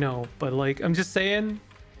nitpicking, I know, but like, I'm just saying,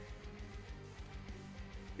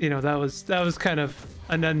 you know, that was kind of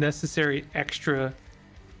an unnecessary extra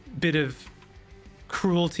bit of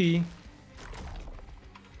cruelty.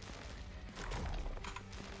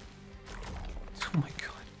 Oh my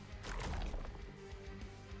god.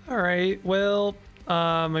 All right, well,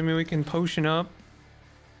 I mean, we can potion up.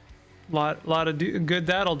 Lot of good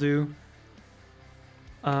that'll do.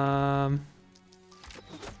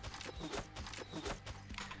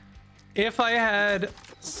 If I had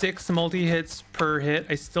 6 multi-hits per hit,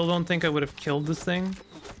 I still don't think I would have killed this thing.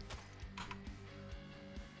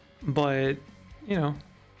 But, you know.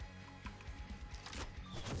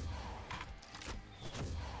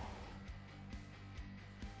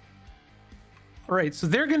 Alright, so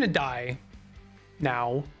they're gonna die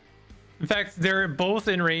now. In fact, they're both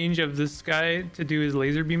in range of this guy to do his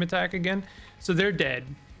laser beam attack again. So they're dead,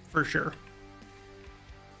 for sure.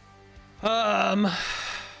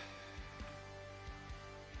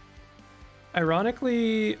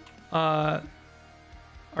 Ironically, our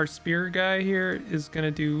spear guy here is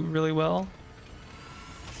gonna do really well.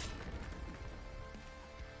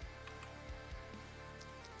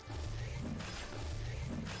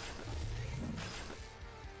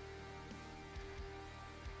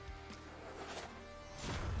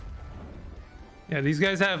 Yeah, these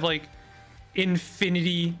guys have like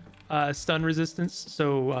infinity stun resistance,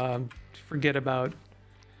 so forget about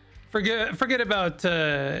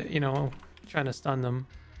you know, trying to stun them.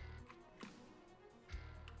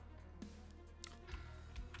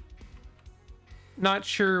 Not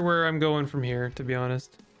sure where I'm going from here, to be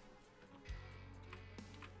honest.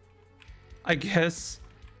 I guess.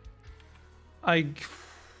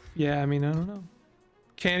 Yeah, I mean, I don't know.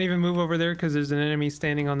 Can't even move over there because there's an enemy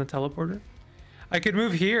standing on the teleporter. I could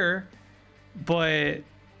move here, but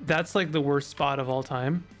that's like the worst spot of all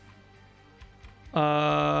time.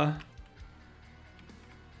 Yeah,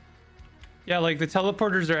 like the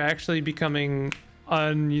teleporters are actually becoming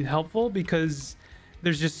unhelpful because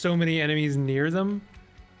there's just so many enemies near them.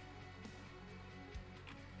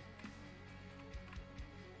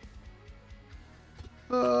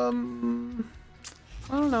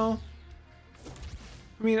 I don't know.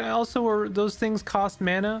 I mean, those things cost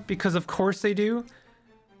mana because of course they do.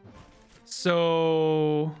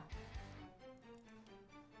 So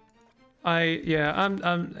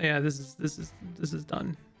yeah, this is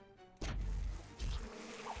done.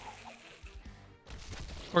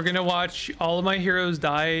 We're gonna watch all of my heroes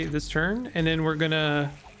die this turn, and then we're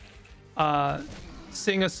gonna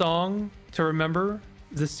sing a song to remember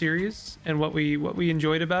the series and what we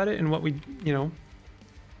enjoyed about it and what we, you know,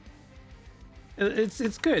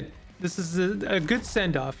 it's good. This is a good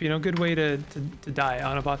send-off, you know, good way to die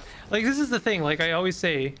on a boss. Like, this is the thing, like I always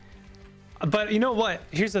say, but you know what,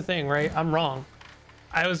 here's the thing, right? I'm wrong.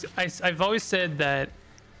 I've always said that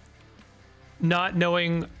not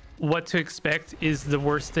knowing what to expect is the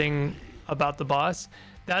worst thing about the boss.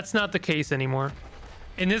 That's not the case anymore.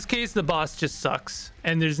 In this case, the boss just sucks,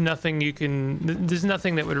 and there's nothing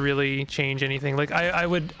that would really change anything. Like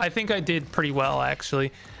I think I did pretty well,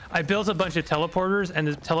 actually. I built a bunch of teleporters, and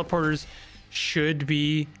the teleporters should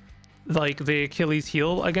be like the Achilles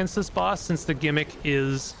heel against this boss, since the gimmick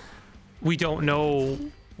is we don't know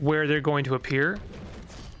where they're going to appear,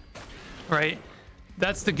 right?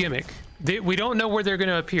 That's the gimmick. We don't know where they're going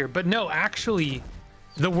to appear. But no, actually,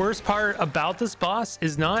 the worst part about this boss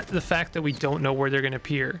is not the fact that we don't know where they're going to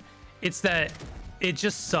appear. It's that it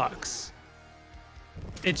just sucks.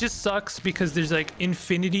 It just sucks because there's like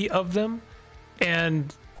infinity of them,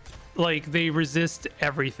 and like they resist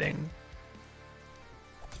everything.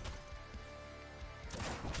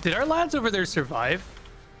 Did our lads over there survive?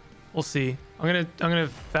 We'll see. I'm gonna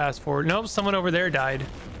fast forward. Nope, someone over there died.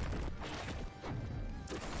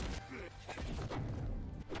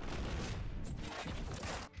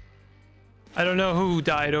 I don't know who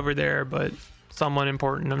died over there, but someone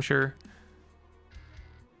important, I'm sure.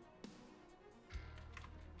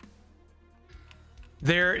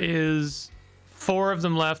 There is 4 of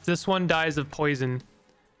them left. This one dies of poison.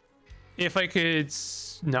 If I could,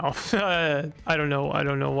 no, I don't know. I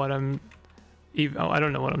don't know what I'm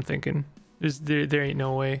thinking. There ain't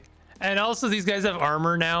no way. And also, these guys have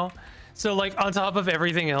armor now, so like on top of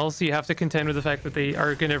everything else, you have to contend with the fact that they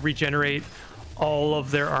are gonna regenerate all of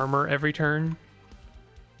their armor every turn.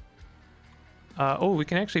 Oh, we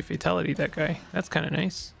can actually fatality that guy. That's kind of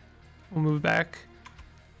nice. We'll move back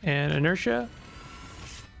and inertia.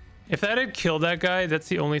 If that had killed that guy, that's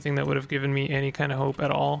the only thing that would have given me any kind of hope at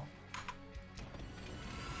all.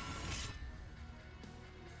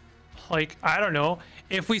 Like, I don't know.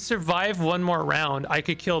 If we survive one more round, I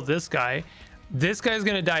could kill this guy. This guy's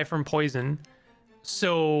gonna die from poison.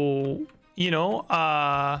 So, you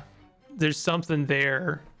know, there's something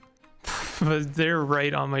there. But they're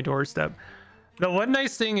right on my doorstep. The one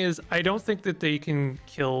nice thing is I don't think that they can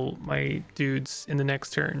kill my dudes in the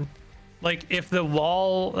next turn. Like, if the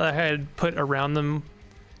wall I had put around them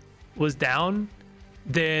was down,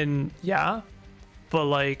 then yeah. But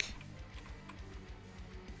like,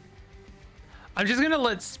 I'm just gonna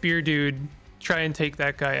let Spear Dude try and take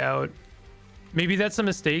that guy out. Maybe that's a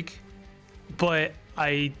mistake, but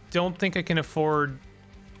I don't think I can afford,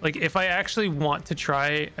 like, if I actually want to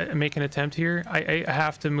try and make an attempt here, I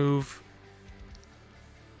have to move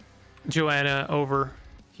Joanna over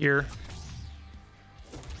here.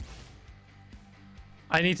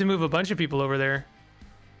 I need to move a bunch of people over there.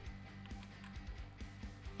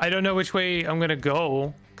 I don't know which way I'm gonna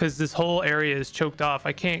go because this whole area is choked off.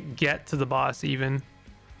 I can't get to the boss even.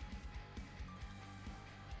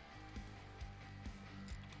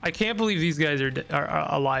 I can't believe these guys are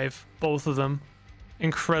alive, both of them.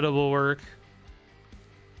 Incredible work.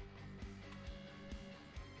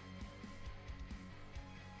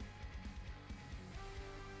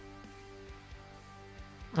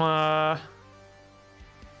 I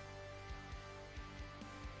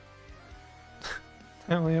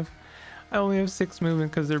only have 6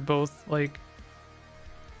 movement because they're both like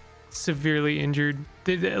severely injured.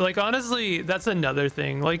 Like, honestly, that's another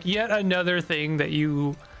thing. Like, yet another thing that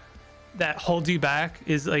holds you back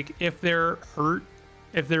is, like, if they're hurt,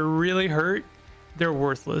 if they're really hurt, they're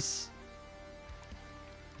worthless.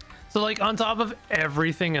 So like on top of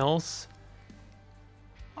everything else,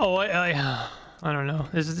 oh, I don't know.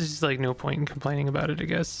 There's just like no point in complaining about it, I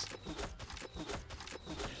guess.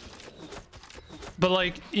 But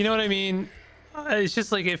like, you know what I mean? It's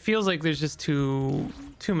just like, it feels like there's just too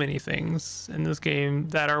many things in this game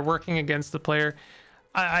that are working against the player.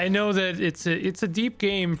 I know that it's a deep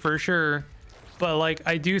game for sure, but like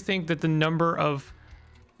I do think that the number of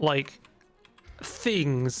like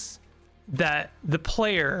things that the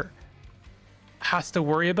player has to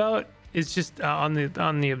worry about is just on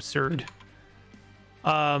the absurd.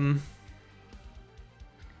 I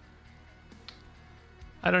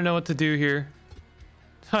don't know what to do here.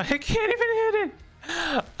 I can't even hit it.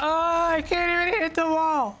 Oh, I can't even hit the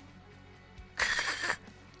wall.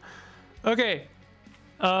 Okay.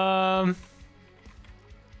 I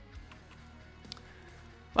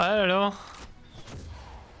don't know.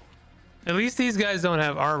 At least these guys don't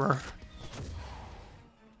have armor.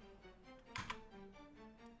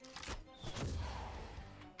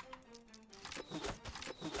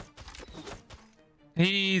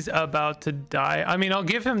 He's about to die. I mean, I'll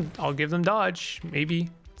give them dodge. Maybe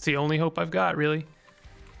it's the only hope I've got, really.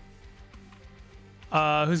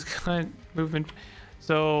 Who's got movement?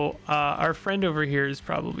 So our friend over here is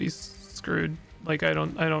probably screwed. Like I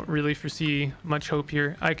don't really foresee much hope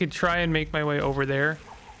here. I could try and make my way over there.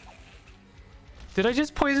 Did I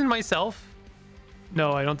just poison myself?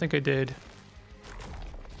 No, I don't think I did.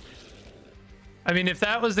 I mean, if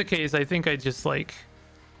that was the case, I think I just like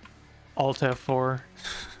Alt F4.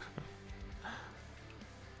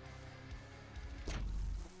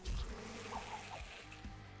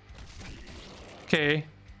 Okay.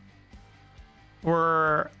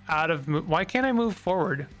 We're out of why can't I move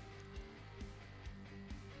forward?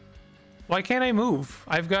 Why can't I move?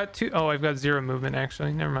 I've got I've got 0 movement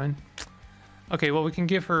actually. Never mind. Okay, well we can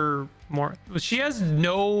give her more. She has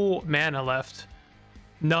no mana left.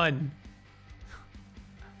 None.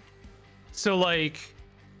 So like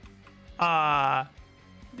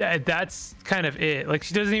that's kind of it. Like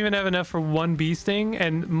she doesn't even have enough for 1 bee sting,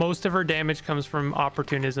 and most of her damage comes from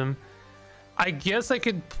opportunism. I guess I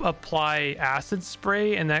could apply acid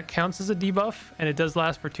spray and that counts as a debuff, and it does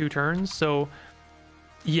last for 2 turns. So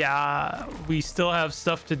yeah, we still have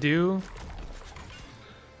stuff to do.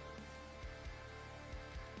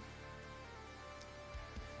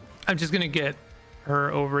 I'm just gonna get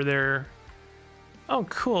her over there. Oh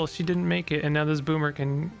cool, she didn't make it, and now this boomer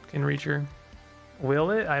can reach her.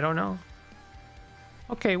 Will it? I don't know.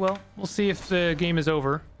 Okay, well, we'll see if the game is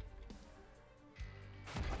over.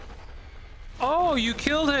 Oh, you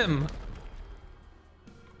killed him.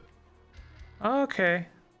 Okay.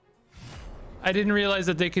 I didn't realize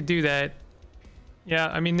that they could do that. Yeah,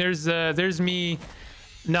 I mean, there's me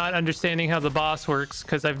not understanding how the boss works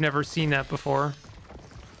because I've never seen that before.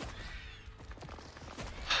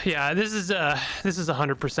 Yeah, this is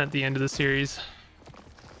 100% the end of the series.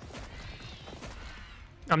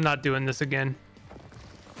 I'm not doing this again.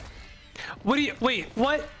 What do you wait?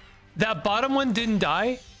 What? That bottom one didn't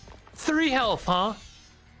die? 3 health, huh?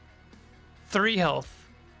 3 health.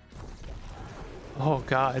 Oh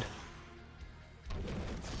god.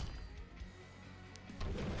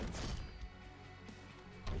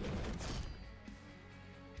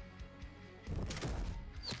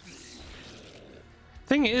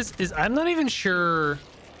 Thing is I'm not even sure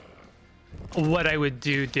what I would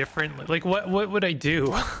do differently. Like what would I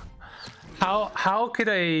do? How could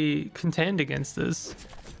I contend against this?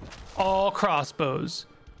 All crossbows.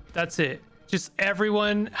 That's it. Just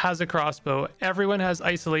everyone has a crossbow. Everyone has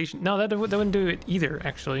isolation. No, that wouldn't do it either,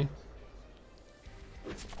 actually.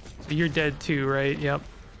 So you're dead too, right? Yep.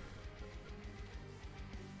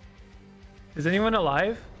 Is anyone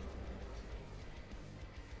alive?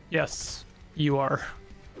 Yes, you are.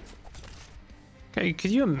 Okay,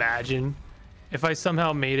 could you imagine if I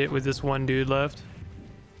somehow made it with this one dude left?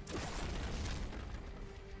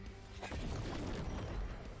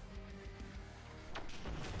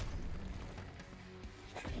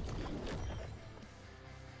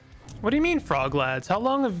 What do you mean, Frog Lads? How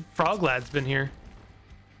long have Frog Lads been here?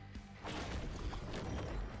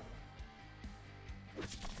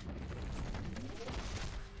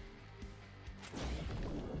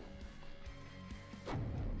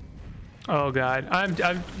 Oh god,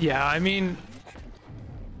 yeah, I mean,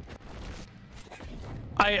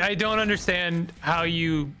 I don't understand how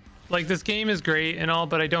you, like, this game is great and all,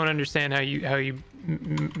 but I don't understand how you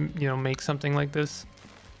know, make something like this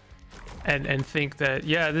and think that,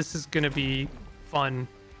 yeah, this is gonna be fun.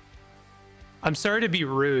 I'm sorry to be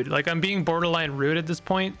rude, like, I'm being borderline rude at this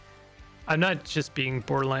point. I'm not just being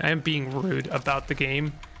borderline, I'm being rude about the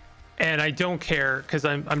game. and I don't care because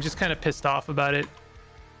I'm just kind of pissed off about it.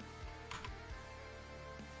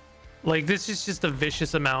 Like, this is just a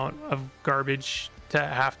vicious amount of garbage to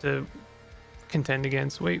have to contend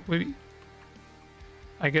against. Wait.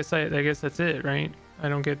 I guess that's it, right? I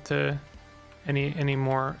don't get to any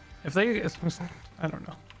more. If they, I don't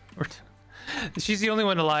know. She's the only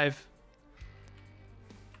one alive.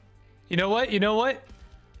 You know what?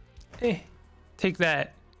 Take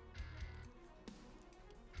that.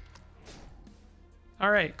 All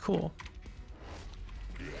right, cool.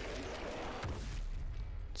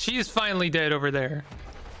 She is finally dead over there.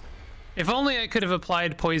 If only I could have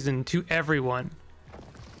applied poison to everyone.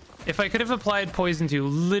 If I could have applied poison to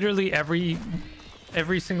literally every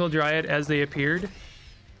single dryad as they appeared,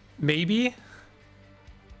 maybe.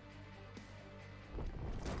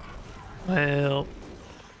 Well,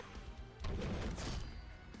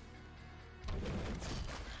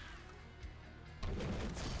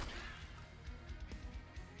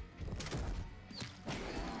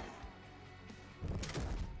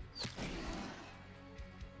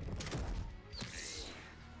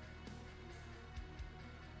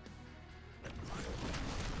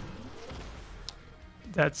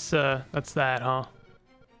 that's that, huh?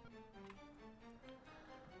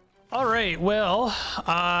 All right, well,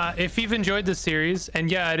 if you've enjoyed this series,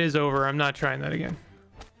 and yeah, it is over, I'm not trying that again.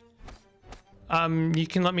 You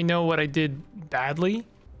can let me know what I did badly,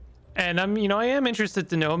 and I am interested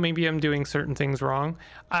to know, maybe I'm doing certain things wrong.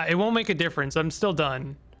 It won't make a difference, I'm still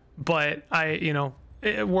done, but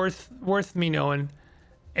worth me knowing.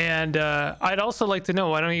 And I'd also like to know,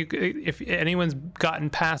 why don't you, if anyone's gotten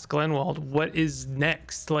past Glenwald, what is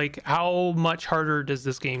next? Like, how much harder does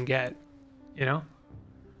this game get?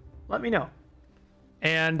 Let me know.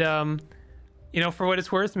 And for what it's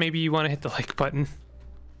worth, maybe you want to hit the like button,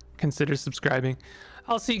 consider subscribing.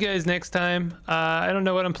 I'll see you guys next time. I don't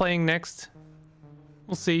know what I'm playing next,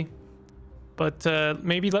 we'll see, but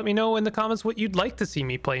maybe let me know in the comments what you'd like to see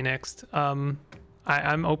me play next. I'm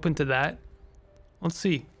open to that. Let's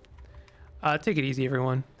see. Take it easy,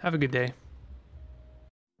 everyone. Have a good day.